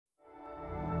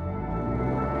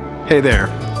Hey there,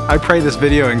 I pray this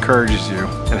video encourages you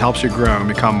and helps you grow and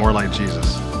become more like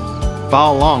Jesus.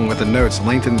 Follow along with the notes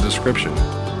linked in the description.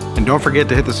 And don't forget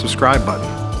to hit the subscribe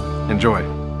button. Enjoy.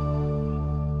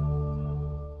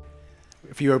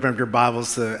 If you open up your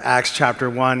Bibles to Acts chapter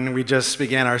 1, we just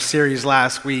began our series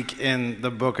last week in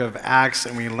the book of Acts,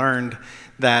 and we learned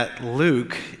that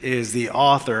Luke is the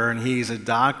author, and he's a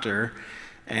doctor,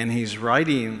 and he's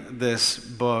writing this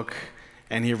book,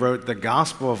 and he wrote the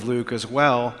Gospel of Luke as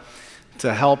well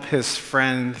to help his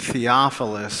friend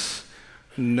Theophilus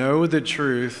know the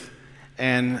truth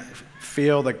and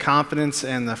feel the confidence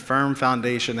and the firm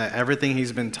foundation that everything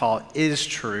he's been taught is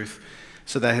truth,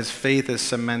 so that his faith is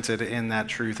cemented in that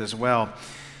truth as well.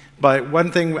 But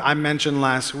one thing I mentioned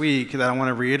last week that I want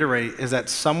to reiterate is that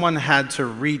someone had to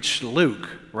reach Luke,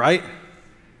 right?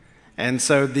 And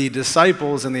so the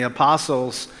disciples and the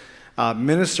apostles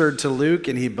ministered to Luke,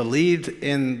 and he believed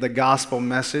in the gospel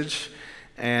message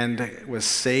and was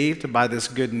saved by this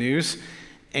good news.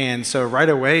 And so right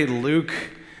away, Luke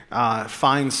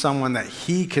finds someone that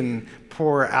he can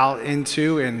pour out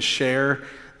into and share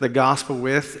the gospel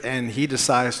with, and he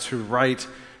decides to write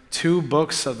 2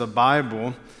 books of the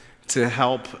Bible to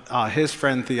help his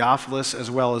friend Theophilus,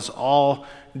 as well as all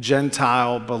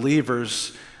Gentile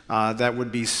believers that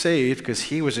would be saved, because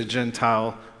he was a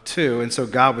Gentile too. And so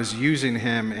God was using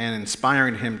him and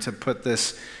inspiring him to put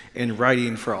this in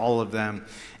writing for all of them.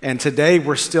 And today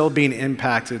we're still being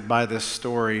impacted by this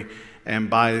story and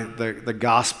by the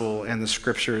gospel and the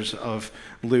scriptures of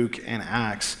Luke and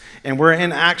Acts. And we're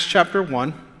in Acts chapter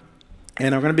 1,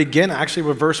 and I'm going to begin actually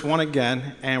with verse 1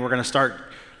 again, and we're going to start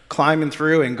climbing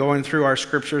through and going through our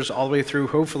scriptures all the way through,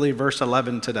 hopefully, verse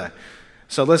 11 today.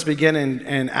 So let's begin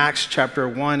in Acts chapter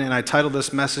 1, and I titled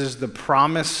this message, The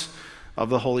Promise of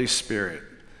the Holy Spirit.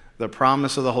 The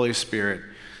Promise of the Holy Spirit.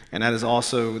 And that is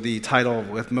also the title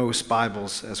with most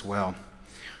Bibles as well.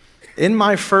 In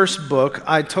my first book,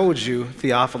 I told you,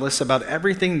 Theophilus, about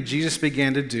everything Jesus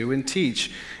began to do and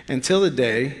teach until the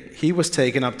day he was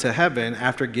taken up to heaven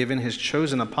after giving his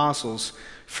chosen apostles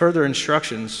further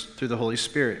instructions through the Holy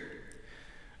Spirit.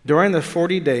 During the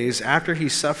 40 days after he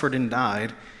suffered and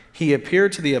died, he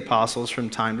appeared to the apostles from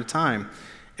time to time,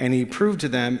 and he proved to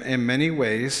them in many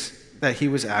ways that he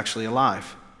was actually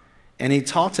alive. And he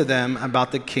taught to them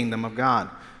about the kingdom of God.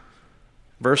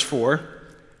 Verse 4,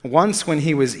 once when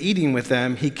he was eating with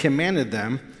them, he commanded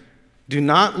them, do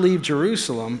not leave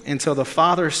Jerusalem until the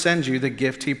Father sends you the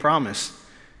gift he promised.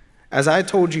 As I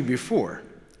told you before,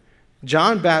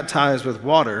 John baptized with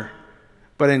water,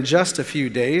 but in just a few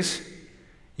days,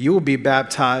 you will be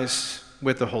baptized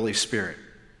with the Holy Spirit.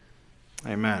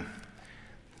 Amen.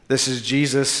 This is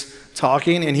Jesus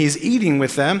talking, and he's eating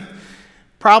with them,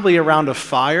 probably around a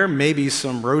fire, maybe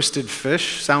some roasted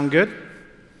fish. Sound good?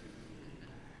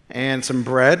 And some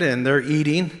bread, and they're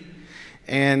eating.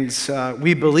 And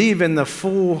we believe in the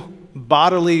full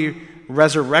bodily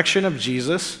resurrection of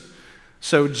Jesus.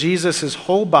 So Jesus'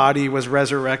 whole body was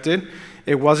resurrected.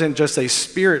 It wasn't just a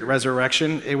spirit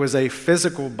resurrection. It was a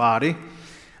physical body,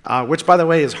 which, by the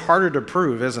way, is harder to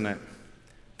prove, isn't it?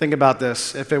 Think about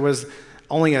this. If it was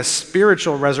only a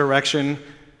spiritual resurrection,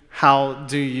 how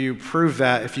do you prove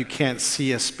that if you can't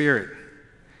see a spirit?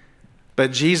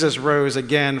 But Jesus rose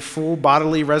again, full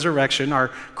bodily resurrection. Our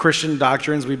Christian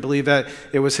doctrines, we believe that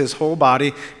it was his whole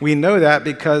body. We know that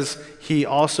because he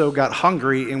also got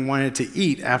hungry and wanted to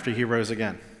eat after he rose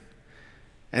again.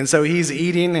 And so he's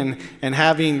eating and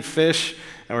having fish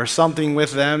or something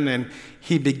with them, and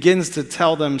he begins to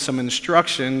tell them some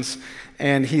instructions,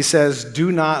 and he says,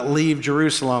 do not leave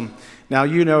Jerusalem. Now,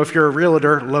 you know, if you're a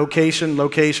realtor, location,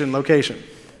 location, location.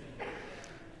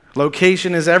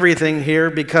 Location is everything here,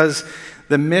 because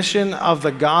the mission of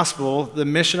the gospel, the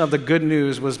mission of the good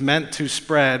news, was meant to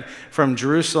spread from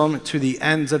Jerusalem to the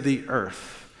ends of the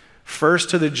earth. First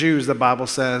to the Jews, the Bible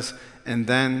says, and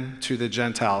then to the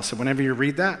Gentiles. So whenever you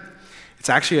read that, it's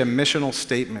actually a missional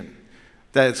statement,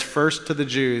 that it's first to the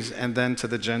Jews and then to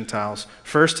the Gentiles.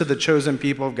 First to the chosen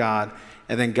people of God,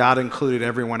 and then God included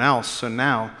everyone else. So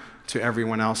now to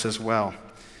everyone else as well.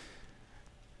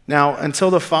 Now, until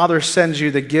the Father sends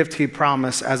you the gift he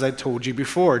promised, as I told you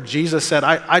before. Jesus said,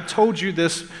 I told you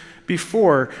this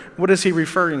before. What is he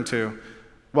referring to?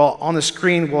 Well, on the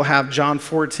screen we'll have John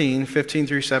 14, 15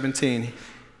 through 17.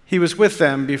 He was with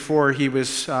them before he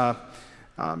was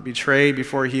betrayed,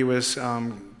 before he was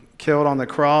killed on the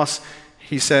cross.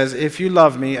 He says, if you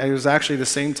love me, it was actually the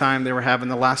same time they were having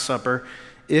the Last Supper,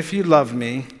 if you love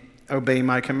me, obey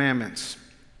my commandments.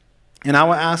 And I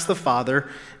will ask the Father,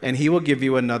 and he will give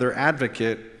you another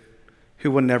advocate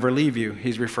who will never leave you.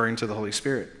 He's referring to the Holy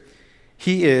Spirit.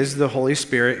 He is the Holy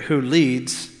Spirit who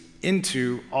leads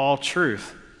into all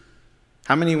truth.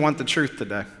 How many want the truth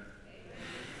today?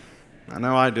 I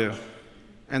know I do.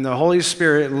 And the Holy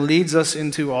Spirit leads us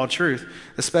into all truth,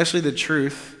 especially the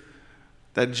truth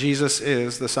that Jesus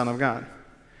is the Son of God.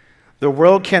 The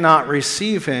world cannot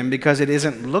receive him because it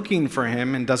isn't looking for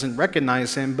him and doesn't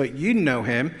recognize him, but you know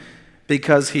him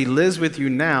because he lives with you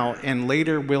now and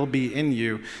later will be in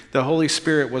you. The Holy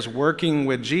Spirit was working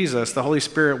with Jesus. The Holy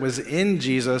Spirit was in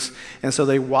Jesus, and so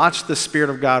they watched the Spirit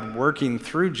of God working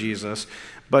through Jesus.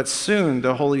 But soon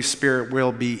the Holy Spirit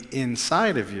will be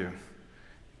inside of you,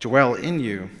 dwell in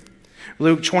you.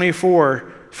 Luke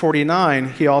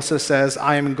 24:49, he also says,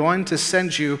 I am going to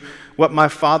send you what my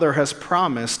Father has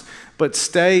promised, but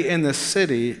stay in the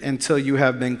city until you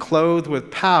have been clothed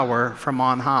with power from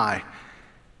on high.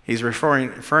 He's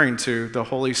referring to the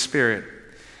Holy Spirit.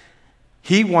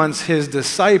 He wants his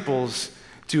disciples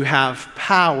to have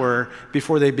power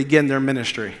before they begin their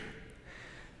ministry.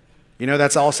 You know,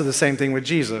 that's also the same thing with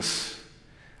Jesus.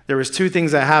 There was two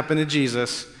things that happened to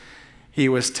Jesus. He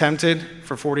was tempted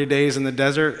for 40 days in the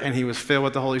desert, and he was filled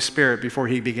with the Holy Spirit before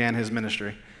he began his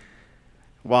ministry.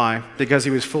 Why? Because he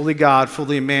was fully God,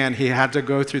 fully man. He had to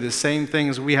go through the same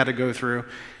things we had to go through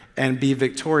and be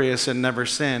victorious and never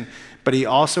sin. But he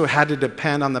also had to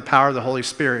depend on the power of the Holy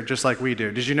Spirit, just like we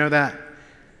do. Did you know that?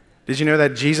 Did you know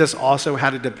that Jesus also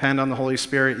had to depend on the Holy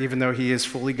Spirit, even though he is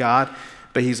fully God,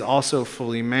 but he's also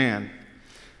fully man?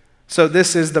 So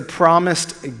this is the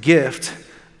promised gift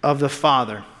of the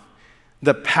Father,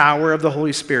 the power of the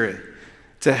Holy Spirit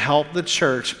to help the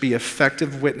church be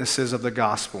effective witnesses of the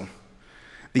gospel.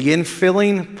 The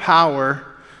infilling power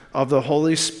of the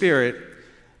Holy Spirit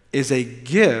is a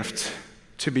gift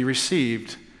to be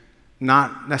received,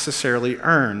 not necessarily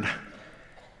earned.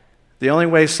 The only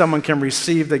way someone can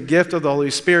receive the gift of the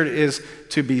Holy Spirit is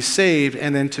to be saved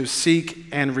and then to seek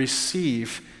and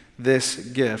receive this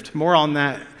gift. More on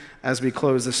that as we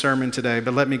close the sermon today,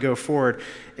 but let me go forward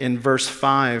in verse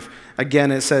 5.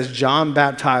 Again, it says, John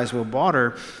baptized with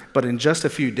water, but in just a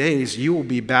few days you will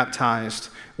be baptized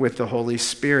with the Holy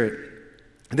Spirit.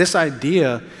 This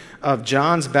idea of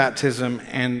John's baptism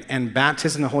and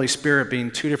baptism in the Holy Spirit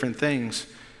being two different things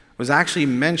was actually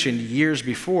mentioned years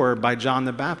before by John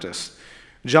the Baptist.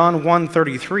 John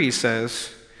 1:33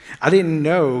 says, I didn't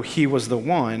know he was the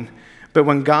one, but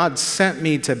when God sent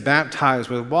me to baptize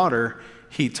with water,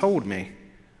 he told me,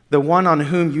 the one on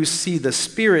whom you see the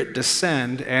Spirit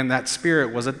descend, and that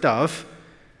Spirit was a dove,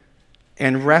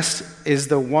 and rest is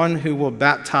the one who will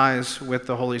baptize with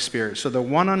the Holy Spirit. So the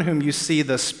one on whom you see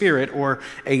the Spirit or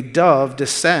a dove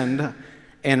descend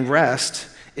and rest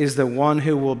is the one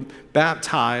who will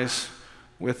baptize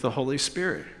with the Holy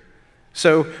Spirit.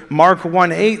 So Mark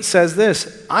 1:8 says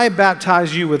this, I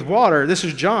baptize you with water, this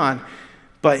is John,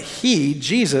 but he,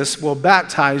 Jesus, will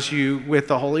baptize you with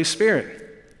the Holy Spirit.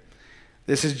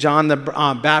 This is John the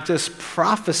Baptist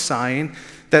prophesying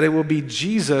that it will be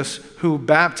Jesus who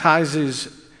baptizes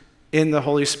in the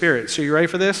Holy Spirit. So you ready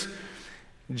for this?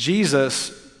 Jesus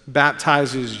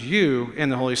baptizes you in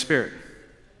the Holy Spirit.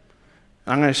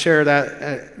 I'm going to share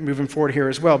that moving forward here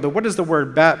as well. But what does the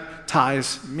word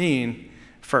baptize mean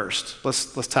first?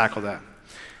 Let's tackle that.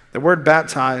 The word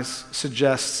baptize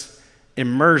suggests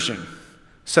immersion,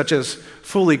 such as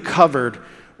fully covered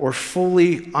or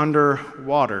fully under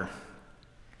water.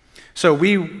 So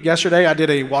yesterday I did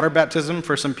a water baptism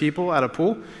for some people at a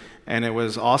pool, and it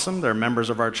was awesome. They're members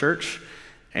of our church,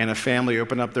 and a family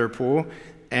opened up their pool,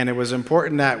 and it was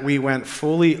important that we went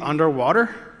fully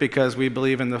underwater because we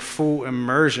believe in the full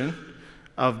immersion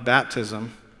of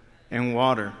baptism in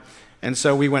water. And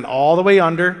so we went all the way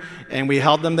under, and we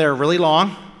held them there really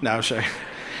long. No, sure.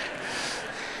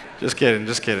 Just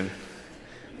kidding.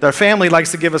 Their family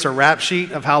likes to give us a rap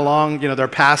sheet of how long, their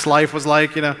past life was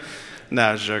like, No,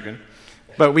 I was joking.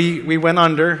 But we went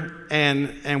under,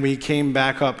 and we came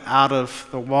back up out of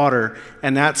the water,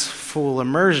 and that's full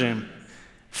immersion.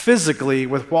 Physically,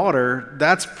 with water,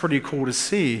 that's pretty cool to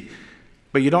see,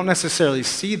 but you don't necessarily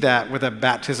see that with a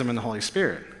baptism in the Holy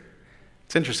Spirit.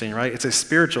 It's interesting, right? It's a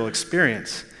spiritual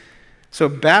experience. So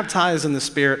baptized in the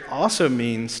Spirit also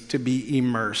means to be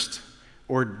immersed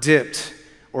or dipped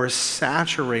or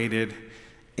saturated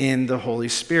in the Holy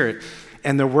Spirit.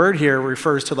 And the word here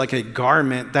refers to like a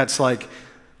garment that's like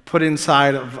put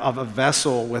inside of a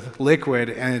vessel with liquid,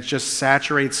 and it just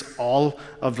saturates all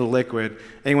of the liquid.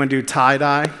 Anyone do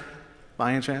tie-dye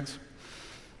by any chance?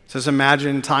 So just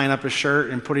imagine tying up a shirt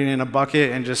and putting it in a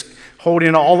bucket and just holding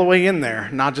it all the way in there,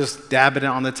 not just dabbing it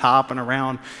on the top and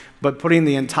around, but putting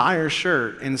the entire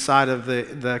shirt inside of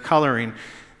the coloring.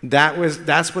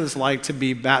 That's what it's like to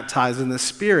be baptized in the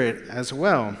Spirit as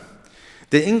well.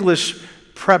 The English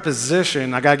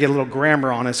preposition, I got to get a little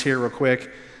grammar on us here real quick.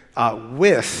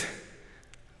 With,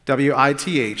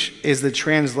 W-I-T-H, is the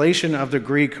translation of the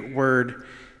Greek word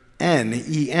en,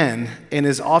 E-N, and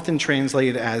is often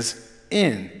translated as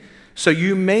in. So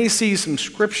you may see some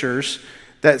scriptures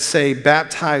that say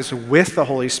baptized with the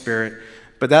Holy Spirit,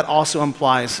 but that also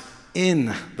implies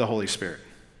in the Holy Spirit.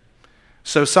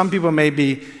 So some people may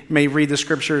read the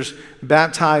scriptures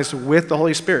baptized with the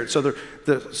Holy Spirit. So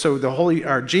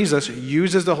Jesus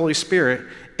uses the Holy Spirit,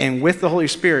 and with the Holy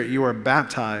Spirit you are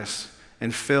baptized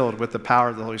and filled with the power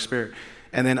of the Holy Spirit.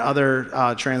 And then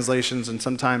other translations, and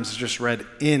sometimes it's just read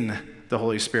in the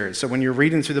Holy Spirit. So when you're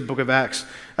reading through the book of Acts,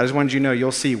 I just wanted you to know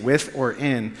you'll see with or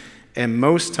in, and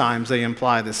most times they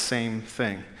imply the same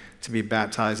thing, to be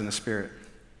baptized in the Spirit.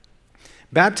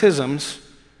 Baptisms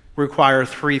require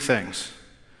three things.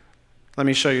 Let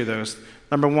me show you those.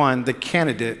 Number one, the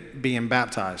candidate being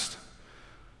baptized.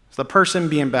 So the person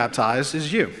being baptized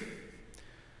is you.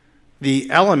 The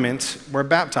element we're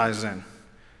baptized in.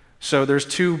 So there's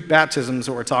two baptisms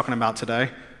that we're talking about today,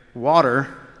 water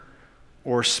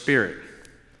or spirit.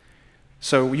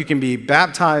 So you can be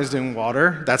baptized in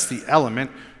water, that's the element,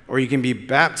 or you can be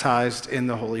baptized in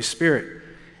the Holy Spirit.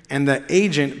 And the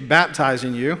agent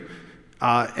baptizing you,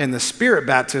 in the Spirit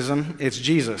baptism, it's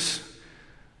Jesus.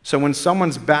 So when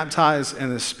someone's baptized in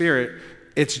the Spirit,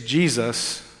 it's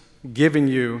Jesus giving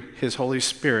you his Holy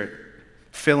Spirit,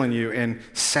 filling you and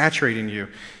saturating you.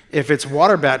 If it's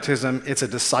water baptism, it's a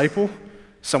disciple,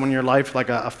 someone in your life like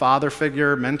a father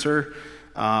figure, mentor,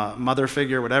 mother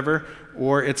figure, whatever,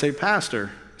 or it's a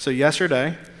pastor. So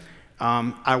yesterday,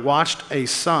 I watched a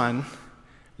son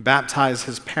baptize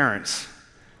his parents.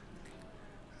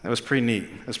 That was pretty neat.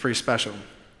 It was pretty special.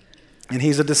 And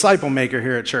he's a disciple maker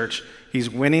here at church. He's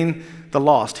winning the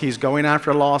lost. He's going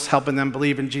after the lost, helping them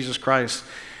believe in Jesus Christ.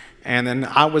 And then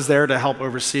I was there to help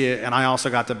oversee it, and I also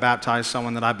got to baptize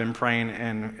someone that I've been praying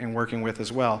and working with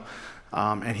as well.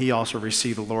 And he also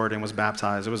received the Lord and was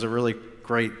baptized. It was a really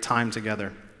great time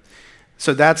together.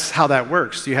 So that's how that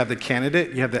works. You have the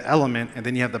candidate, you have the element, and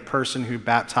then you have the person who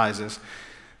baptizes.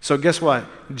 So guess what?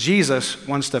 Jesus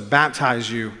wants to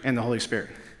baptize you in the Holy Spirit.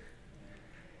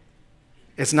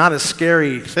 It's not a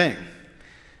scary thing.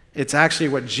 It's actually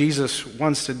what Jesus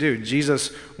wants to do.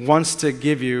 Jesus wants to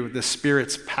give you the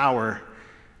Spirit's power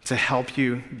to help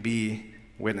you be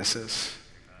witnesses.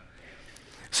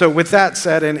 So with that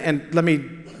said, and let me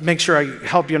make sure I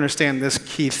help you understand this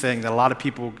key thing that a lot of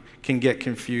people can get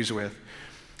confused with,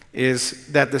 is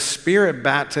that the Spirit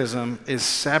baptism is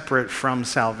separate from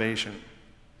salvation.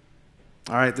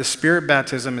 All right, the Spirit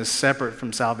baptism is separate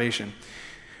from salvation.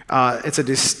 It's a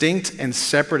distinct and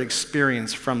separate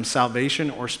experience from salvation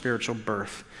or spiritual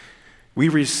birth. We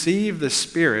receive the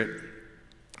Spirit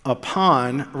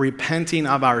upon repenting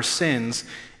of our sins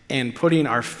and putting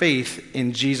our faith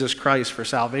in Jesus Christ for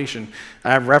salvation.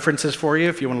 I have references for you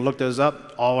if you want to look those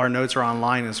up. All our notes are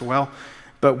online as well.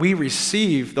 But we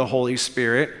receive the Holy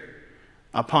Spirit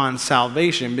upon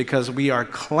salvation because we are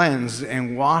cleansed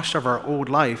and washed of our old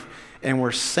life, and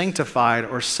we're sanctified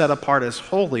or set apart as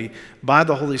holy by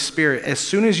the Holy Spirit as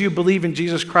soon as you believe in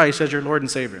Jesus Christ as your Lord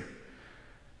and Savior.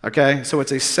 Okay? So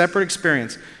it's a separate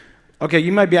experience. Okay,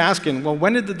 you might be asking, well,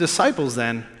 when did the disciples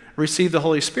then receive the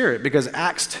Holy Spirit? Because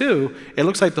Acts 2, it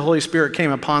looks like the Holy Spirit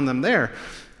came upon them there.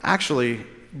 Actually,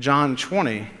 John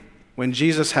 20, when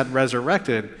Jesus had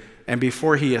resurrected and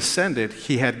before he ascended,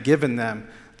 he had given them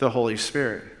the Holy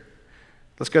Spirit.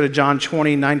 Let's go to John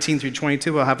 20, 19 through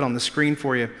 22. I'll have it on the screen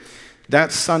for you.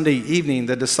 That Sunday evening,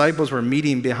 the disciples were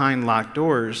meeting behind locked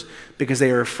doors because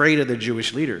they were afraid of the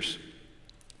Jewish leaders.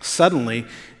 Suddenly,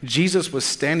 Jesus was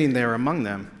standing there among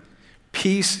them.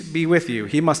 Peace be with you.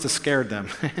 He must have scared them.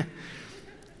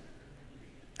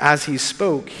 As he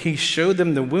spoke, he showed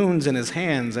them the wounds in his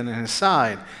hands and in his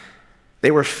side.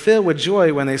 They were filled with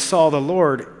joy when they saw the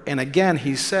Lord. And again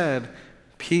he said,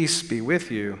 peace be with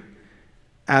you.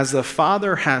 As the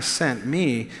Father has sent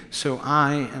me, so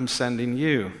I am sending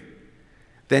you.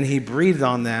 Then he breathed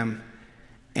on them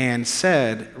and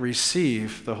said,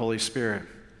 receive the Holy Spirit.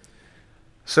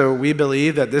 So we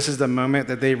believe that this is the moment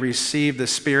that they receive the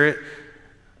Spirit,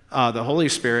 the Holy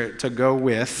Spirit, to go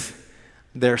with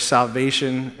their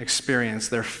salvation experience,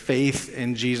 their faith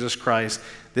in Jesus Christ.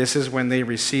 This is when they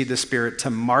receive the Spirit to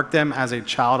mark them as a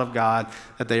child of God,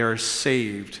 that they are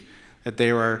saved, that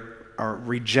they are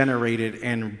regenerated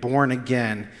and born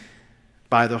again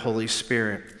by the Holy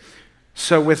Spirit.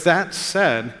 So with that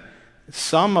said,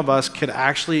 some of us could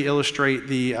actually illustrate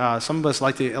some of us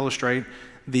like to illustrate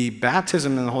the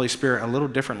baptism in the Holy Spirit a little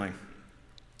differently.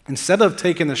 Instead of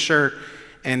taking the shirt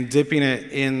and dipping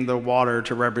it in the water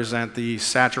to represent the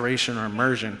saturation or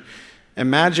immersion,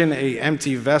 Imagine an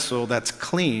empty vessel that's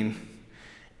clean,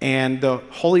 and the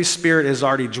Holy Spirit is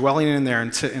already dwelling in there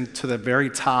into the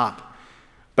very top.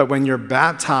 But when you're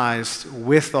baptized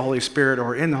with the Holy Spirit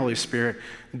or in the Holy Spirit,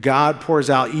 God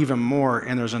pours out even more,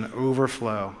 and there's an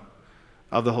overflow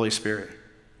of the Holy Spirit.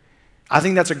 I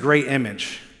think that's a great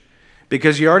image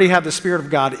because you already have the Spirit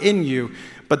of God in you,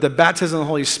 but the baptism of the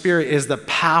Holy Spirit is the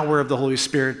power of the Holy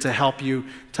Spirit to help you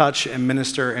touch and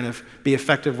minister and be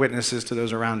effective witnesses to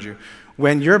those around you.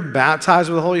 When you're baptized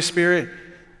with the Holy Spirit,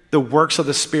 the works of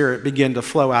the Spirit begin to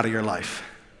flow out of your life.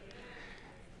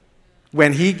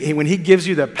 When he gives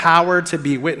you the power to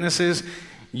be witnesses,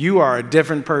 you are a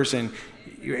different person.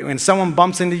 When someone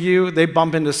bumps into you, they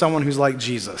bump into someone who's like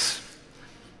Jesus,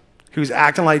 who's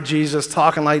acting like Jesus,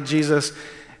 talking like Jesus.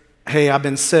 Hey, I've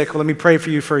been sick. Well, let me pray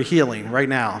for you for healing right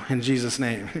now in Jesus'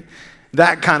 name.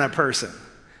 That kind of person.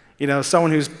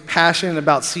 Someone who's passionate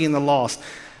about seeing the lost.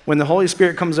 When the Holy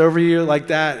Spirit comes over you like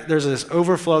that, there's this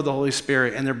overflow of the Holy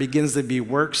Spirit, and there begins to be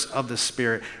works of the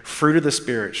Spirit. Fruit of the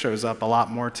Spirit shows up a lot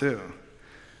more too.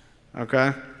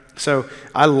 Okay? So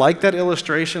I like that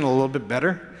illustration a little bit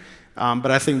better, but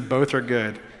I think both are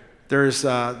good.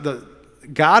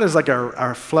 God is like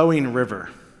our flowing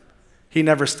river. He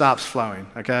never stops flowing,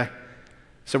 okay?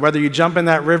 So whether you jump in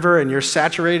that river and you're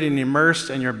saturated and immersed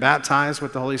and you're baptized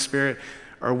with the Holy Spirit,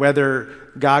 or whether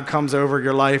God comes over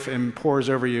your life and pours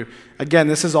over you, again,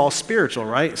 this is all spiritual,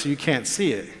 right? So you can't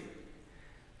see it.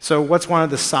 So what's one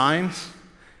of the signs?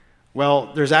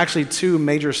 Well, there's actually two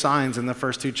major signs in the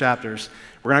first two chapters.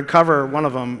 We're going to cover one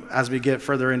of them as we get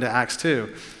further into Acts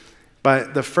 2.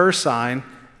 But the first sign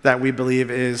that we believe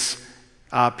is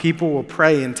people will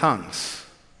pray in tongues.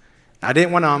 I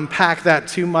didn't want to unpack that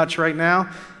too much right now,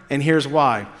 and here's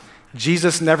why.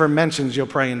 Jesus never mentions you'll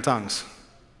pray in tongues.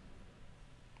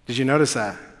 Did you notice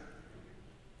that?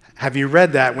 Have you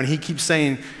read that? When he keeps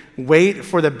saying, wait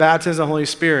for the baptism of the Holy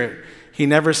Spirit, he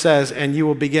never says, and you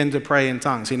will begin to pray in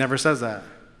tongues. He never says that.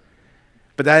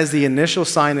 But that is the initial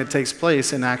sign that takes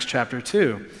place in Acts chapter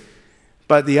 2.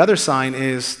 But the other sign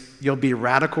is you'll be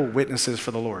radical witnesses for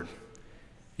the Lord.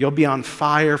 You'll be on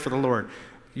fire for the Lord.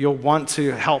 You'll want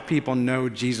to help people know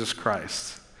Jesus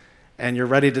Christ. And you're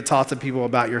ready to talk to people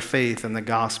about your faith and the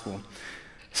gospel.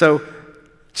 So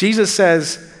Jesus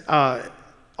says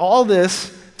all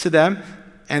this to them,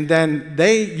 and then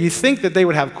you think that they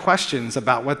would have questions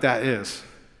about what that is,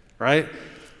 right?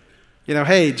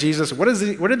 Hey, Jesus, what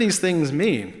do these things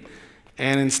mean?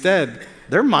 And instead,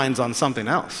 their mind's on something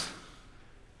else.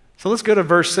 So let's go to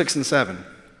verse 6 and 7.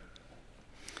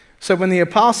 So when the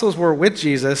apostles were with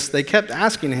Jesus, they kept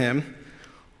asking him,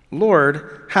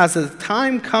 Lord, has the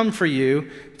time come for you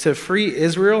to free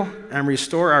Israel and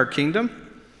restore our kingdom?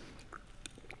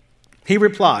 He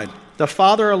replied, the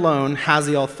Father alone has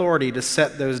the authority to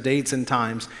set those dates and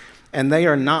times, and they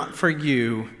are not for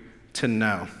you to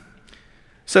know.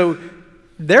 So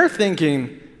they're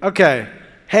thinking, okay,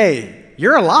 hey,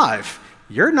 you're alive.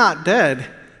 You're not dead.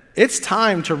 It's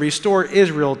time to restore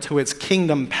Israel to its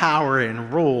kingdom power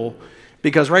and rule,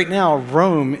 because right now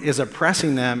Rome is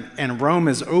oppressing them and Rome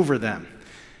is over them.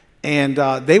 And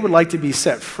they would like to be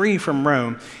set free from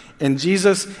Rome. And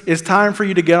Jesus, it's time for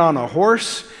you to get on a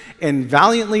horse and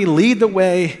valiantly lead the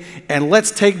way, and let's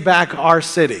take back our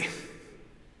city.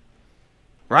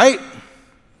 Right?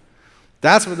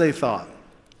 That's what they thought.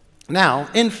 Now,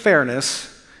 in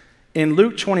fairness, in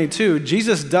Luke 22,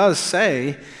 Jesus does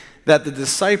say that the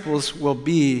disciples will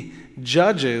be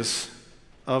judges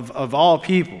of all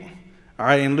people. All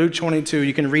right, in Luke 22,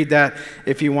 you can read that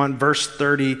if you want, verse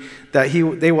 30, that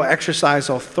they will exercise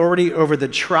authority over the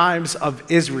tribes of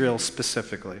Israel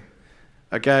specifically.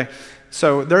 Okay?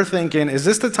 So they're thinking, is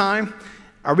this the time?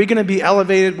 Are we going to be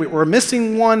elevated? We're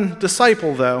missing one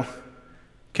disciple, though.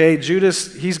 Okay,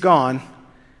 Judas, he's gone.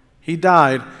 He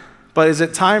died. But is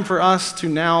it time for us to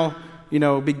now,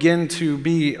 begin to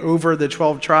be over the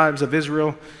 12 tribes of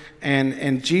Israel?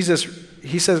 And Jesus,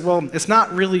 he says, well, it's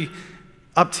not really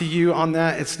up to you on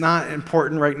that. It's not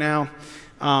important right now.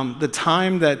 The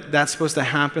time that's supposed to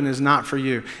happen is not for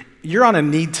you. You're on a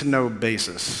need-to-know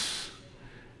basis.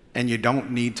 And you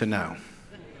don't need to know.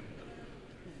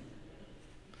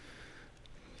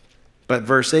 But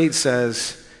verse 8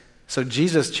 says, so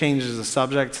Jesus changes the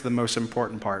subject to the most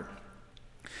important part.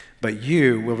 But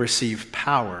you will receive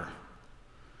power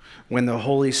when the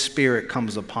Holy Spirit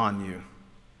comes upon you.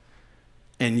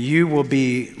 And you will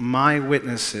be my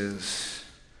witnesses,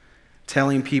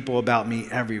 telling people about me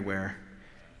everywhere.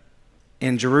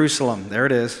 In Jerusalem, there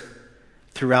it is,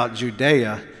 throughout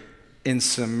Judea, in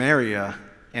Samaria,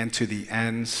 and to the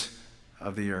ends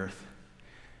of the earth.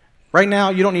 Right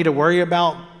now, you don't need to worry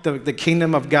about the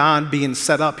kingdom of God being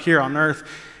set up here on earth.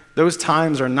 Those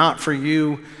times are not for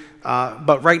you.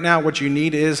 But right now, what you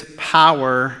need is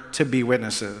power to be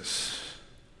witnesses.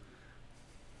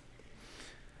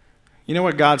 You know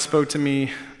what God spoke to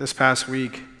me this past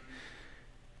week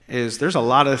is there's a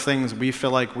lot of things we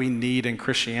feel like we need in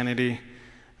Christianity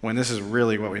when this is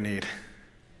really what we need.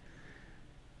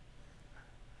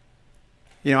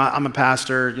 You know, I'm a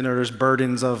pastor. You know, there's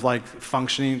burdens of like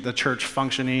functioning, the church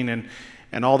functioning,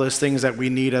 and all those things that we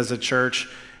need as a church.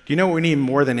 Do you know what we need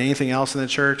more than anything else in the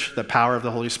church? The power of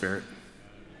the Holy Spirit.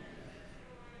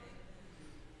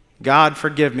 God,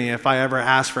 forgive me if I ever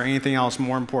ask for anything else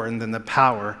more important than the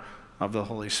power of the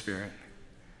Holy Spirit.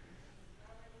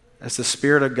 It's the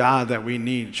Spirit of God that we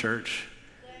need, church.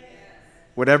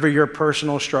 Whatever your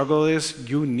personal struggle is,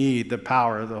 you need the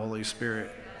power of the Holy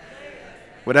Spirit.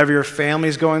 Whatever your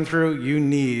family's going through, you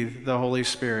need the Holy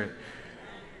Spirit.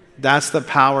 That's the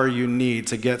power you need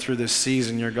to get through this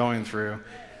season you're going through.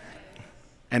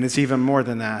 And it's even more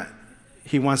than that.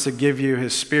 He wants to give you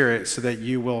his Spirit so that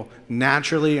you will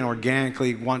naturally and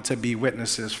organically want to be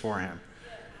witnesses for him.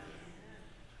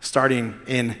 Starting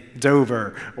in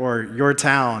Dover or your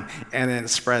town, and then it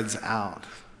spreads out.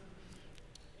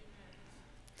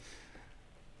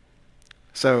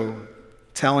 So,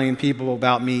 telling people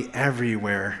about me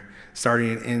everywhere,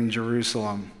 starting in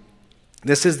Jerusalem.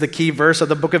 This is the key verse of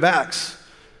the book of Acts.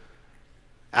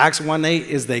 Acts 1:8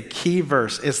 is the key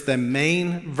verse. It's the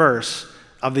main verse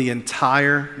of the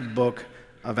entire book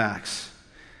of Acts.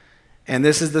 And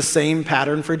this is the same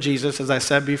pattern for Jesus, as I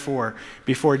said before.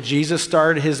 Before Jesus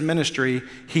started his ministry,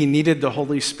 he needed the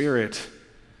Holy Spirit.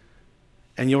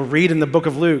 And you'll read in the book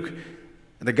of Luke,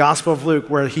 the Gospel of Luke,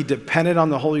 where he depended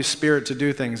on the Holy Spirit to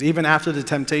do things. Even after the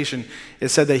temptation, it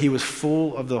said that he was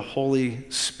full of the Holy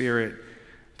Spirit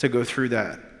to go through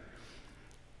that.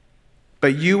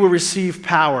 But you will receive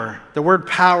power. The word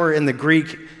power in the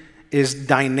Greek is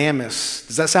dynamis.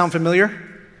 Does that sound familiar?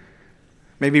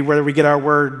 Maybe where we get our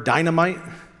word dynamite?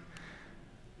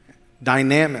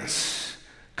 Dynamis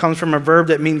comes from a verb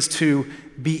that means to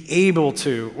be able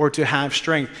to or to have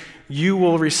strength. You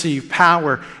will receive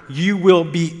power. You will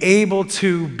be able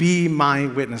to be my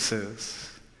witnesses.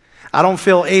 I don't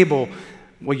feel able.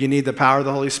 Well, you need the power of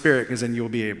the Holy Spirit because then you'll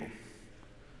be able.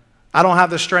 I don't have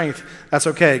the strength. That's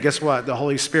okay. Guess what? The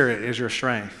Holy Spirit is your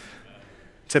strength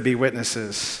to be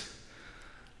witnesses.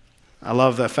 I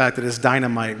love the fact that it's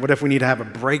dynamite. What if we need to have a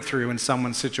breakthrough in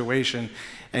someone's situation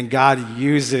and God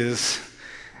uses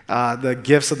the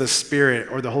gifts of the Spirit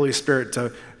or the Holy Spirit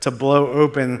to blow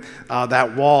open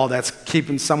that wall that's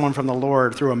keeping someone from the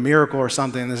Lord through a miracle or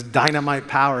something. This dynamite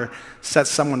power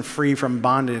sets someone free from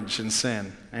bondage and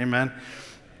sin. Amen?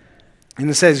 And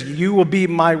it says, you will be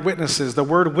my witnesses. The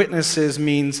word witnesses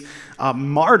means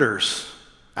martyrs,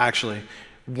 actually.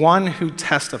 One who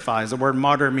testifies. The word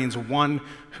martyr means one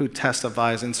who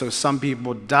testifies. And so some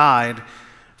people died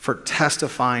for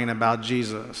testifying about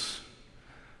Jesus.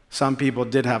 Some people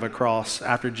did have a cross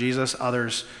after Jesus.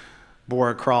 Others bore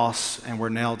a cross and were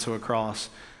nailed to a cross.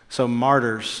 So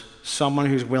martyrs, someone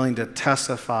who's willing to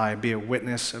testify, be a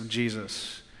witness of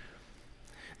Jesus.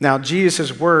 Now,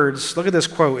 Jesus' words, look at this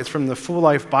quote. It's from the Full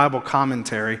Life Bible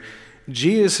Commentary.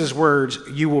 Jesus' words,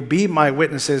 you will be my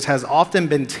witnesses, has often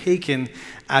been taken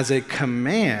as a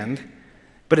command,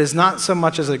 but is not so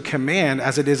much as a command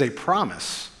as it is a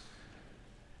promise.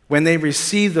 When they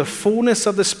receive the fullness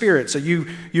of the Spirit, so you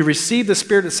receive the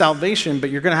Spirit of salvation, but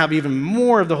you're going to have even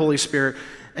more of the Holy Spirit,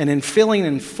 and in filling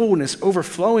and fullness,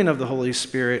 overflowing of the Holy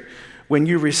Spirit, when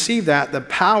you receive that, the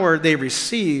power they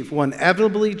receive will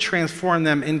inevitably transform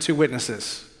them into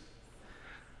witnesses.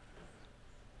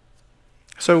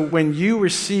 So when you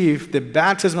receive the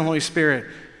baptism of the Holy Spirit,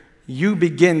 you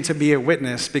begin to be a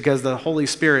witness because the Holy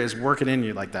Spirit is working in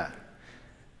you like that.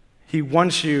 He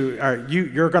wants you, or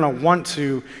you're going to want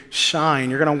to shine.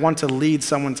 You're going to want to lead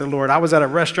someone to the Lord. I was at a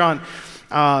restaurant,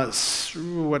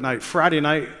 Friday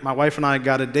night. My wife and I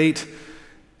got a date,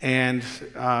 and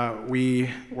we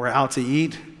were out to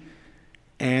eat,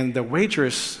 and the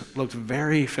waitress looked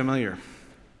very familiar.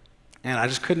 And I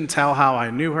just couldn't tell how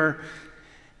I knew her.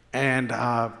 And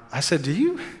I said, do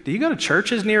you go to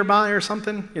churches nearby or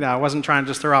something? You know, I wasn't trying to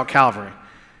just throw out Calvary.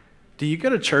 Do you go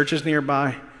to churches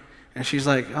nearby? And she's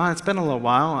like, oh, it's been a little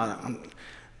while.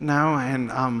 No,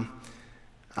 and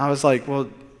I was like, well,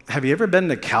 have you ever been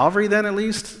to Calvary then at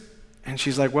least? And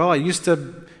she's like, well, I used to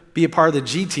be a part of the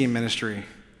G Team ministry.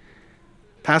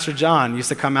 Pastor John used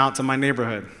to come out to my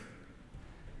neighborhood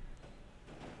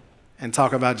and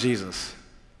talk about Jesus.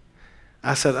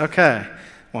 I said, okay.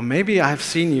 Well, maybe I've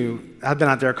seen you. I've been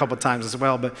out there a couple times as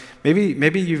well, but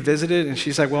maybe you visited. And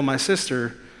she's like, well, my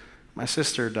sister My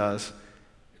sister does.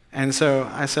 And so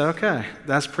I said, okay,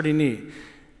 that's pretty neat.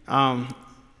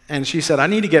 And she said, I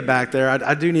need to get back there.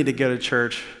 I do need to go to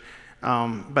church.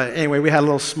 But anyway, we had a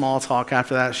little small talk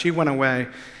after that. She went away.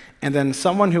 And then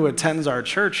someone who attends our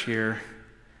church here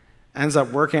ends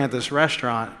up working at this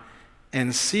restaurant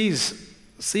and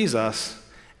sees us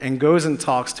and goes and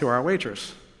talks to our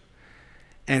waitress.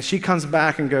 And she comes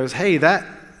back and goes, hey,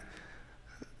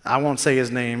 I won't say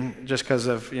his name just because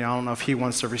of, I don't know if he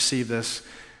wants to receive this,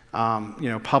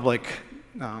 public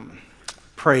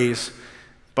praise.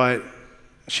 But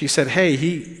she said, hey,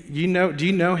 do you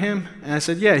know him? And I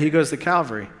said, yeah, he goes to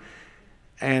Calvary.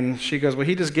 And she goes, well,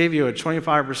 he just gave you a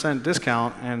 25%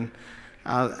 discount. And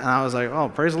I was like, oh,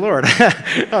 praise the Lord.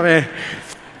 I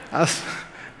mean,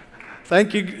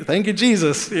 thank you,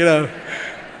 Jesus,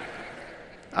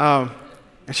 And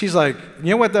she's like,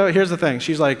 you know what, though? Here's the thing.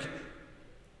 She's like,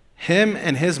 him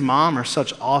and his mom are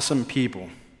such awesome people.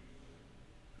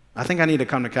 I think I need to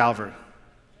come to Calvary.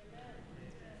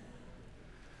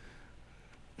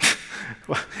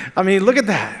 I mean, look at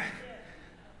that.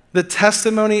 The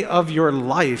testimony of your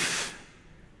life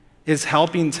is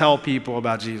helping tell people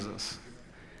about Jesus.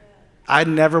 I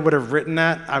never would have written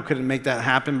that. I couldn't make that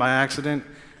happen by accident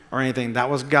or anything. That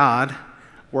was God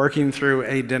working through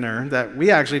a dinner that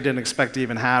we actually didn't expect to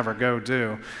even have or go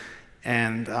do.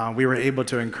 And we were able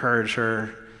to encourage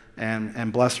her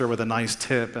and bless her with a nice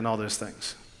tip and all those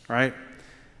things, right?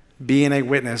 Being a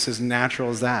witness is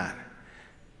natural as that.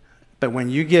 But when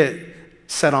you get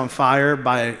set on fire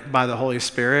by the Holy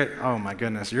Spirit, oh my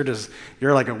goodness,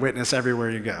 you're like a witness everywhere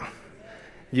you go.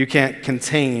 You can't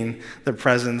contain the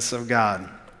presence of God.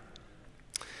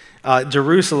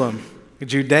 Jerusalem,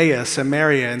 Judea,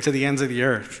 Samaria, and to the ends of the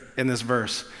earth in this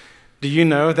verse. Do you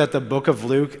know that the book of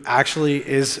Luke actually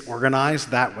is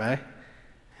organized that way?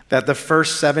 That the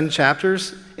first 7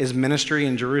 chapters is ministry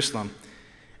in Jerusalem.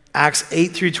 Acts 8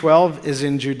 through 12 is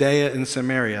in Judea and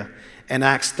Samaria. And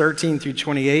Acts 13 through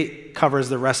 28 covers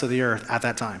the rest of the earth at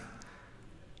that time.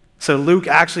 So Luke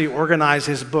actually organized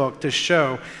his book to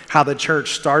show how the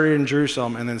church started in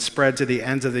Jerusalem and then spread to the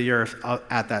ends of the earth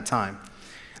at that time.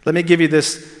 Let me give you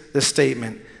this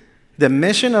statement. The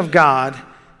mission of God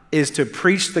is to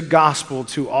preach the gospel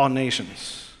to all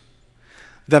nations.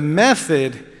 The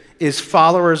method is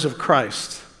followers of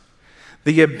Christ.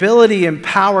 The ability and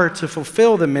power to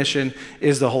fulfill the mission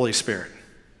is the Holy Spirit.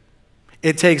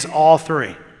 It takes all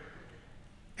 3.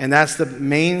 And that's the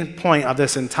main point of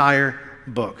this entire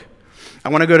book. I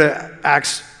want to go to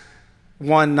Acts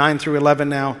 1, 9 through 11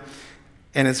 now.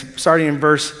 And it's starting in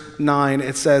verse 9.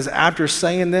 It says, after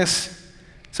saying this,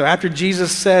 so after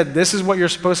Jesus said, this is what you're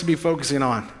supposed to be focusing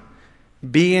on,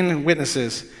 being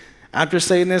witnesses. After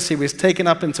saying this, he was taken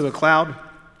up into a cloud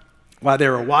while they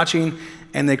were watching,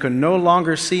 and they could no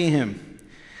longer see him.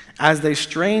 As they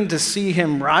strained to see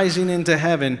him rising into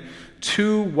heaven,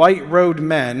 2 white-robed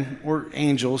men, or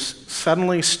angels,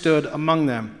 suddenly stood among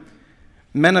them.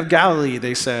 Men of Galilee,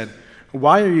 they said,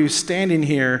 why are you standing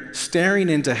here staring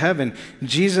into heaven?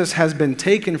 Jesus has been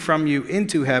taken from you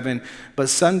into heaven, but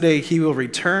someday he will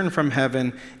return from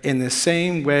heaven in the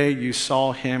same way you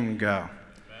saw him go.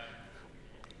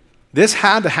 This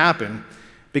had to happen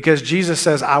because Jesus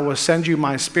says, I will send you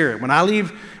my Spirit. When I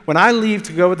leave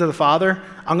to go to the Father,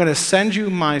 I'm going to send you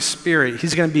my Spirit.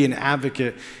 He's going to be an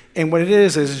advocate. And what it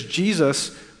is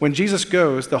Jesus, when Jesus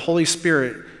goes, the Holy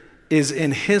Spirit is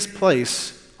in his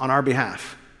place on our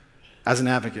behalf as an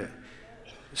advocate.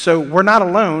 So we're not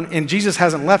alone, and Jesus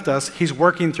hasn't left us. He's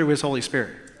working through his Holy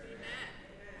Spirit.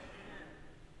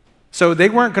 So they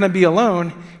weren't going to be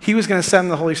alone. He was going to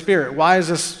send the Holy Spirit. Why is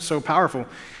this so powerful?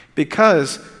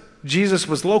 Because Jesus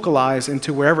was localized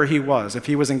into wherever he was. If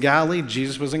he was in Galilee,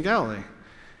 Jesus was in Galilee.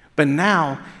 But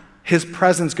now, his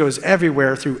presence goes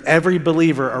everywhere through every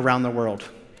believer around the world.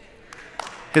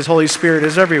 His Holy Spirit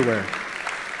is everywhere.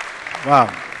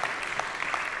 Wow.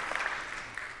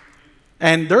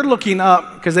 And they're looking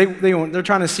up because they're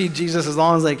trying to see Jesus as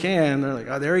long as they can. They're like,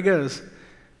 oh, there he goes,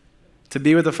 to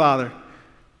be with the Father.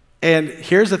 And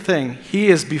here's the thing. He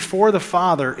is before the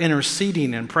Father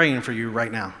interceding and praying for you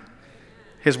right now.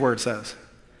 His word says.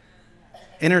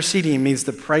 Interceding means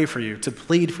to pray for you, to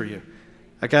plead for you.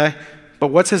 Okay? But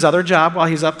what's his other job while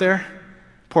he's up there?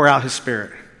 Pour out his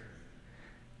Spirit.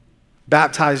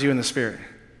 Baptize you in the Spirit.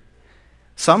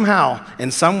 Somehow,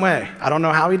 in some way, I don't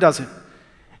know how he does it,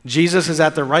 Jesus is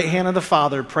at the right hand of the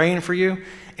Father praying for you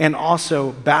and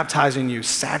also baptizing you,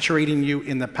 saturating you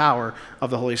in the power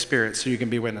of the Holy Spirit so you can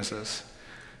be witnesses.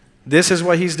 This is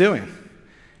what he's doing.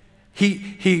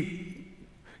 He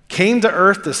came to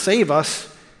earth to save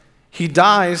us. He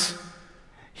dies.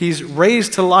 He's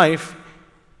raised to life.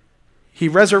 He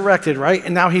resurrected, right?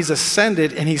 And now he's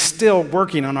ascended and he's still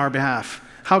working on our behalf.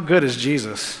 How good is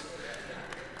Jesus?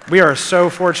 We are so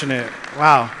fortunate.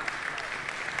 Wow.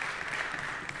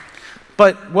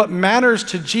 But what matters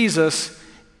to Jesus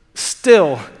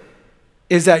still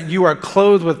is that you are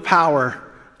clothed with power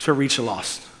to reach the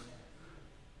lost.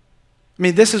 I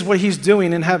mean, this is what he's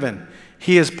doing in heaven.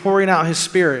 He is pouring out his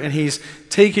Spirit, and he's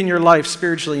taking your life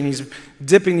spiritually, and he's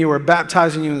dipping you or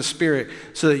baptizing you in the Spirit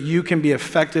so that you can be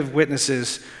effective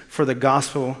witnesses for the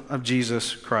gospel of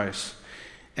Jesus Christ.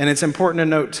 And it's important to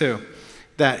note, too,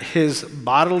 that his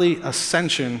bodily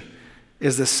ascension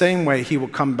is the same way he will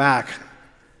come back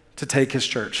to take his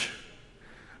church.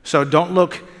 So don't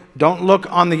look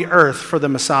on the earth for the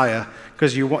Messiah,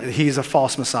 because he's a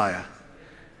false Messiah.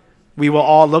 We will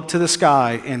all look to the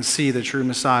sky and see the true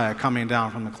Messiah coming down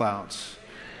from the clouds.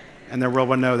 And the world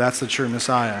will know that's the true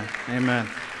Messiah. Amen.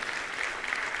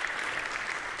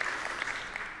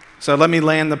 So let me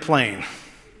land the plane.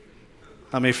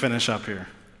 Let me finish up here.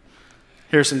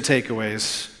 Here's some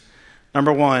takeaways.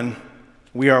 Number one,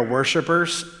 we are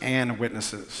worshipers and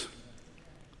witnesses.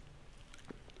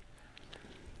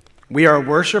 We are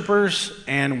worshipers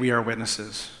and we are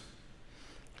witnesses.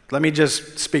 Let me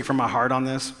just speak from my heart on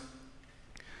this.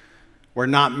 We're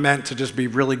not meant to just be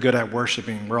really good at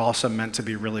worshiping. We're also meant to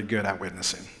be really good at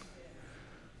witnessing.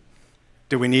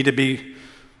 Do we need to be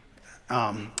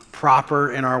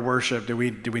proper in our worship? Do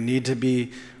we need to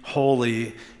be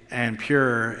holy and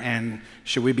pure? And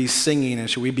should we be singing? And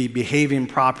should we be behaving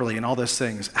properly and all those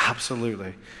things?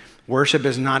 Absolutely. Worship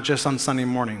is not just on Sunday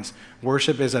mornings.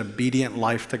 Worship is an obedient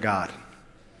life to God.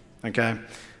 Okay?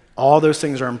 All those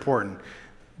things are important.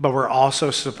 But we're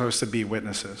also supposed to be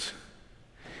witnesses.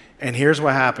 And here's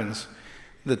what happens.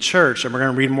 The church, and we're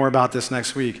going to read more about this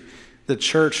next week, the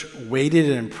church waited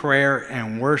in prayer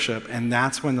and worship, and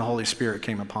that's when the Holy Spirit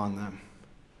came upon them.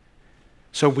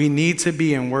 So we need to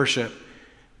be in worship.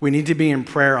 We need to be in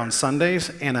prayer on Sundays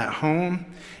and at home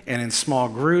and in small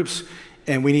groups,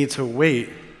 and we need to wait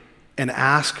and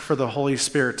ask for the Holy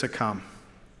Spirit to come.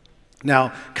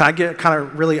 Now, can I get kind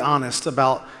of really honest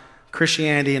about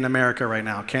Christianity in America right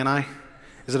now? Can I?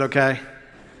 Is it okay?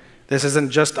 This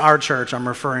isn't just our church. I'm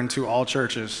referring to all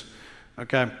churches,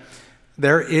 okay?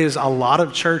 There is a lot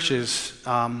of churches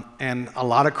and a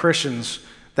lot of Christians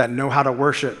that know how to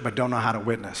worship but don't know how to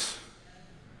witness.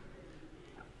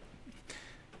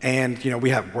 And, we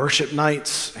have worship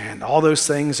nights and all those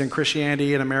things in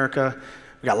Christianity in America.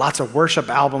 We got lots of worship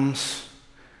albums,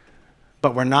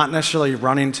 but we're not necessarily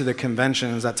running to the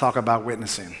conventions that talk about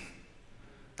witnessing.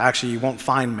 Actually, you won't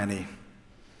find many.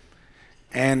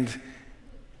 And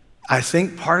I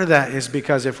think part of that is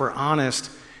because if we're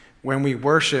honest, when we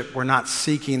worship, we're not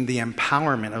seeking the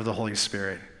empowerment of the Holy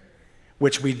Spirit,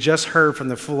 which we just heard from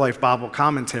the Full Life Bible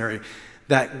commentary,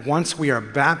 that once we are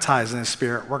baptized in the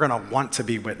Spirit, we're going to want to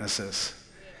be witnesses.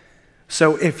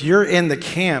 So if you're in the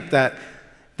camp that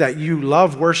you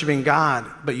love worshiping God,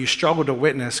 but you struggle to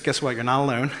witness, guess what? You're not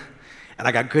alone. And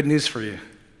I got good news for you.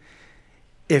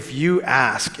 If you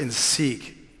ask and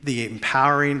seek the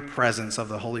empowering presence of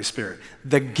the Holy Spirit,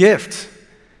 the gift,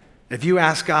 if you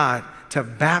ask God to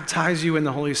baptize you in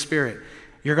the Holy Spirit,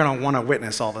 you're going to want to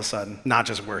witness all of a sudden, not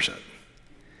just worship.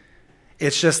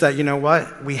 It's just that, you know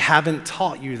what? We haven't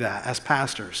taught you that as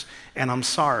pastors, and I'm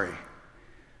sorry.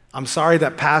 I'm sorry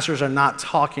that pastors are not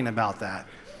talking about that.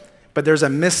 But there's a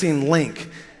missing link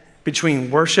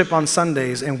between worship on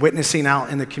Sundays and witnessing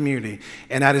out in the community,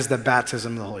 and that is the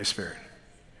baptism of the Holy Spirit.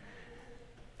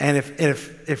 And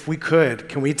if we could,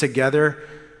 can we together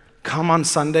come on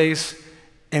Sundays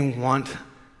and want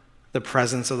the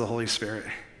presence of the Holy Spirit?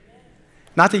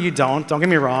 Not that you don't get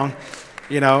me wrong,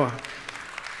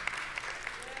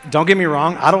 Don't get me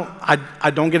wrong,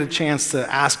 I don't get a chance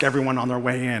to ask everyone on their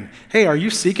way in, hey, are you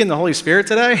seeking the Holy Spirit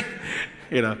today?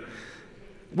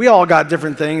 We all got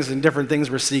different things and different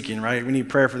things we're seeking, right? We need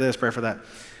prayer for this, prayer for that.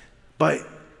 But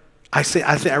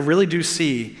I really do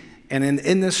see, and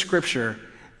in this scripture,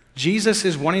 Jesus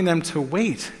is wanting them to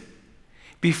wait.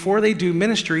 Before they do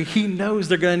ministry, he knows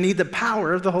they're going to need the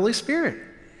power of the Holy Spirit.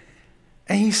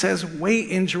 And he says, wait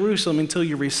in Jerusalem until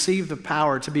you receive the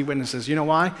power to be witnesses. You know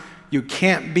why? You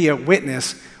can't be a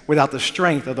witness without the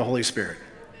strength of the Holy Spirit.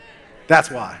 That's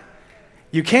why.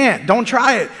 You can't. Don't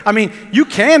try it. I mean, you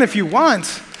can if you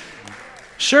want.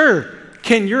 Sure.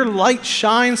 Can your light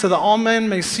shine so that all men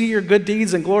may see your good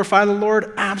deeds and glorify the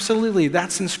Lord? Absolutely.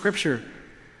 That's in Scripture.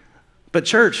 But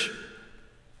church,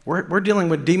 we're dealing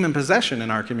with demon possession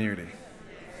in our community.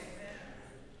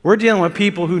 We're dealing with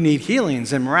people who need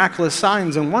healings and miraculous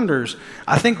signs and wonders.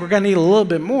 I think we're going to need a little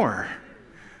bit more.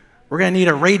 We're going to need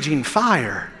a raging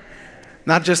fire,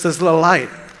 not just this little light.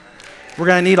 we're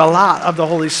going to need a lot of the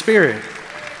Holy Spirit.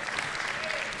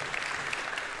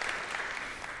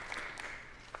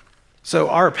 So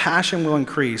our passion will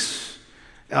increase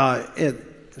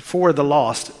for the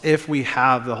lost if we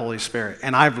have the Holy Spirit.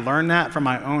 And I've learned that from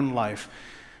my own life.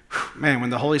 Man, when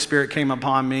the Holy Spirit came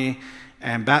upon me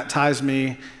and baptized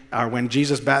me, or when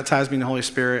Jesus baptized me in the Holy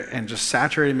Spirit and just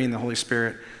saturated me in the Holy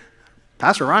Spirit,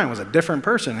 Pastor Ryan was a different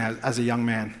person as a young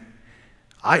man.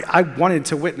 I wanted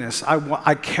to witness.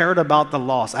 I cared about the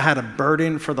lost. I had a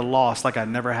burden for the lost like I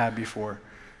never had before.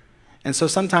 And so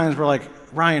sometimes we're like,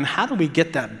 Ryan, how do we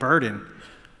get that burden?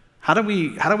 How do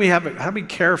we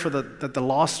care for that the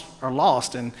lost are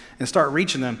lost and start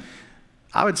reaching them?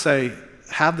 I would say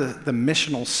have the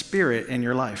missional spirit in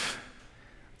your life.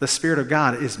 The Spirit of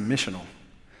God is missional.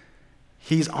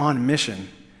 He's on mission,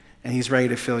 and he's ready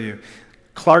to fill you.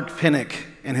 Clark Pinnock,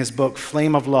 in his book,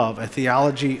 Flame of Love, A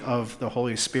Theology of the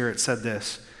Holy Spirit, said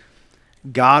this: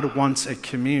 God wants a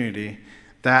community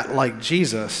that, like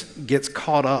Jesus, gets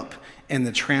caught up in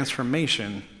the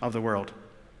transformation of the world.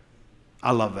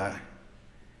 I love that.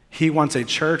 He wants a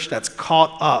church that's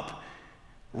caught up,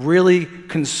 really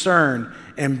concerned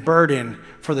and burdened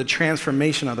for the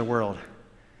transformation of the world.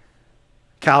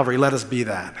 Calvary, let us be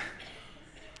that.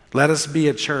 Let us be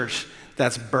a church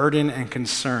that's burdened and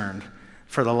concerned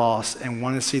for the lost and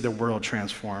want to see the world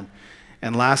transform.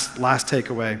 And last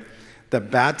takeaway, the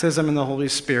baptism in the Holy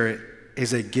Spirit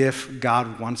is a gift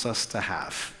God wants us to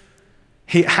have.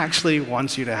 He actually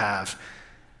wants you to have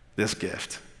this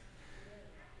gift.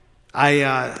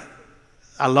 I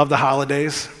love the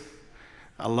holidays.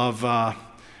 I love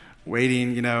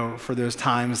waiting, for those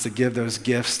times to give those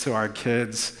gifts to our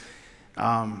kids.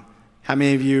 How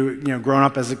many of you, growing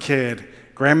up as a kid,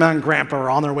 Grandma and Grandpa were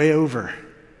on their way over,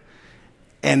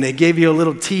 and they gave you a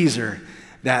little teaser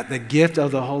that the gift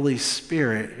of the Holy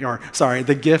Spirit,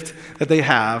 the gift that they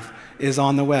have is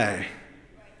on the way,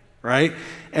 right?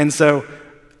 And so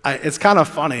it's kind of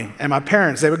funny. And my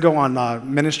parents, they would go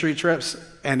on ministry trips,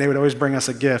 and they would always bring us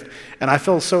a gift. And I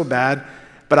feel so bad,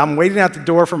 but I'm waiting at the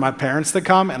door for my parents to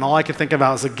come, and all I could think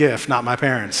about was a gift, not my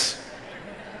parents.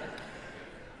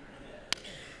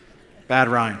 Bad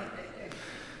Ryan.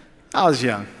 I was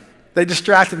young. They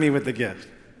distracted me with the gift.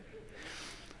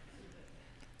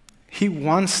 He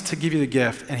wants to give you the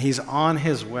gift, and he's on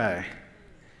his way.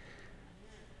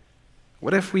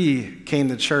 What if we came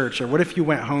to church, or what if you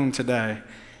went home today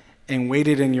and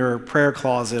waited in your prayer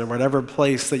closet or whatever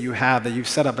place that you have that you've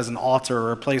set up as an altar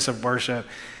or a place of worship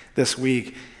this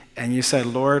week, and you said,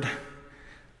 Lord,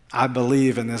 I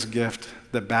believe in this gift,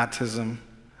 the baptism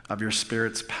of your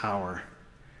Spirit's power.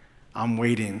 I'm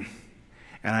waiting,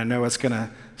 and I know it's going to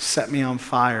set me on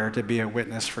fire to be a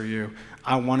witness for you.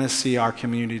 I want to see our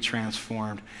community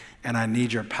transformed, and I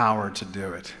need your power to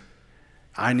do it.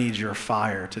 I need your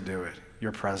fire to do it,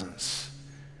 your presence.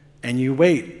 And you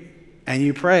wait, and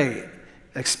you pray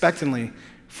expectantly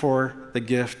for the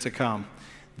gift to come.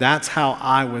 That's how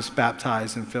I was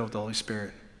baptized and filled with the Holy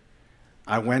Spirit.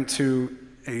 I went to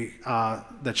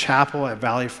the chapel at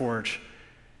Valley Forge,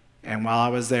 and while I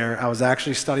was there, I was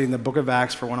actually studying the book of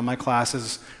Acts for one of my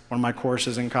classes, one of my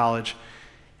courses in college.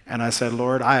 And I said,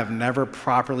 Lord, I have never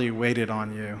properly waited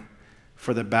on you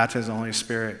for the baptism of the Holy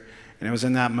Spirit. And it was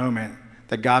in that moment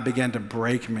that God began to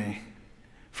break me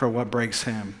for what breaks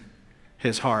him,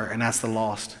 his heart, and that's the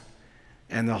lost.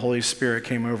 And the Holy Spirit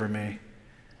came over me,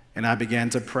 and I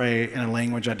began to pray in a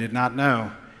language I did not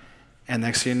know. And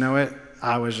next thing you know it,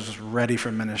 I was just ready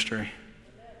for ministry.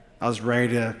 I was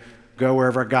ready to go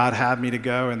wherever God had me to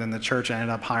go, and then the church ended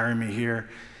up hiring me here.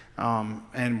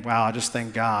 And wow, I just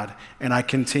thank God. And I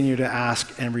continue to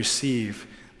ask and receive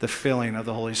the filling of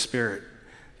the Holy Spirit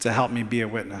to help me be a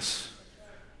witness.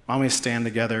 Why don't we stand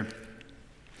together?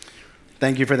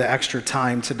 Thank you for the extra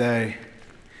time today.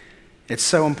 It's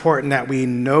so important that we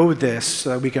know this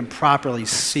so that we can properly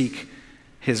seek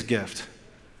his gift,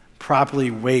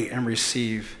 properly wait and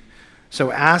receive. So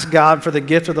ask God for the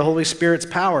gift of the Holy Spirit's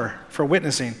power for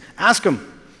witnessing. Ask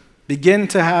him. Begin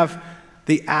to have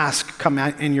the ask come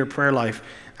out in your prayer life,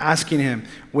 asking him.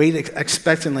 Wait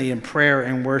expectantly in prayer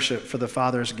and worship for the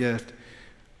Father's gift.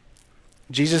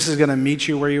 Jesus is going to meet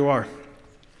you where you are.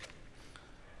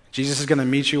 Jesus is going to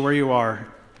meet you where you are,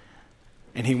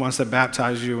 and he wants to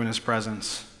baptize you in his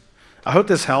presence. I hope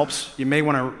this helps. You may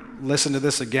want to listen to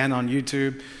this again on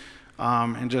YouTube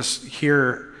and just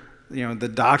hear the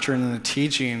doctrine and the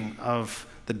teaching of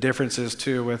the differences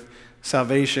too with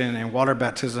salvation and water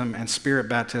baptism and spirit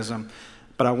baptism.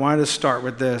 But I wanted to start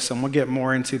with this, and we'll get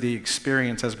more into the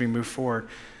experience as we move forward.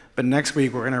 But next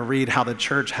week, we're going to read how the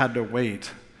church had to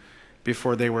wait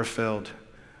before they were filled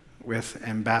with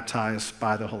and baptized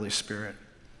by the Holy Spirit.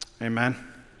 Amen.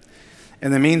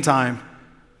 In the meantime,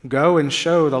 go and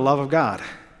show the love of God.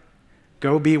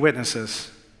 Go be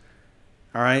witnesses.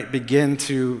 All right? Begin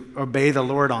to obey the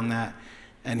Lord on that,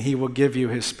 and he will give you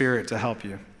his Spirit to help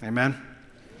you. Amen?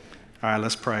 All right,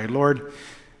 let's pray. Lord,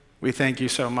 we thank you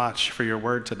so much for your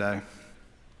word today.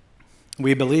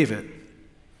 We believe it.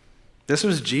 This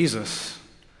was Jesus,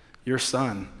 your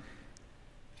son,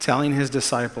 telling his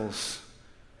disciples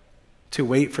to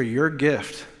wait for your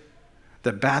gift,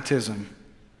 the baptism,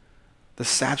 the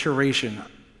saturation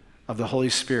of the Holy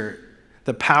Spirit,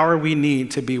 the power we need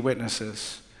to be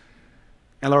witnesses.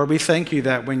 And Lord, we thank you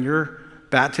that when your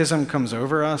baptism comes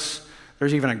over us,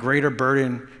 there's even a greater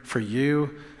burden for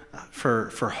you, for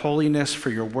holiness, for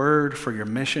your word, for your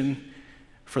mission,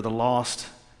 for the lost,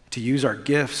 to use our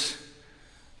gifts,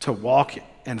 to walk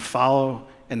and follow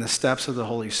in the steps of the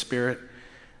Holy Spirit.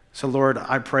 So Lord,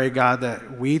 I pray, God,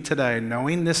 that we today,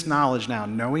 knowing this knowledge now,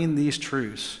 knowing these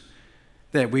truths,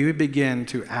 that we would begin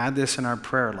to add this in our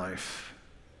prayer life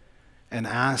and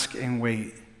ask and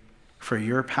wait for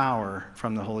your power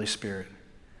from the Holy Spirit.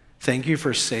 Thank you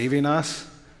for saving us,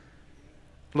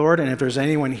 Lord, and if there's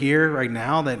anyone here right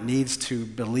now that needs to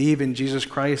believe in Jesus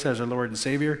Christ as our Lord and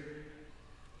Savior,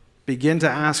 begin to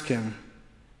ask him,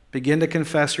 begin to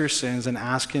confess your sins and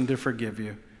ask him to forgive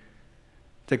you,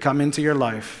 to come into your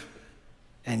life,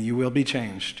 and you will be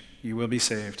changed. You will be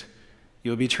saved.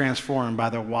 You will be transformed by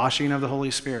the washing of the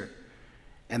Holy Spirit,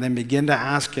 and then begin to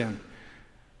ask him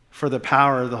for the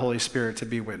power of the Holy Spirit to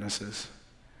be witnesses.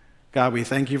 God, we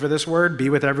thank you for this word. Be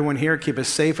with everyone here. Keep us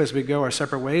safe as we go our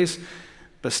separate ways,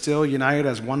 but still united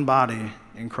as one body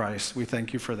in Christ. We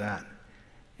thank you for that.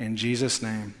 In Jesus'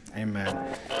 name,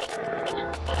 amen.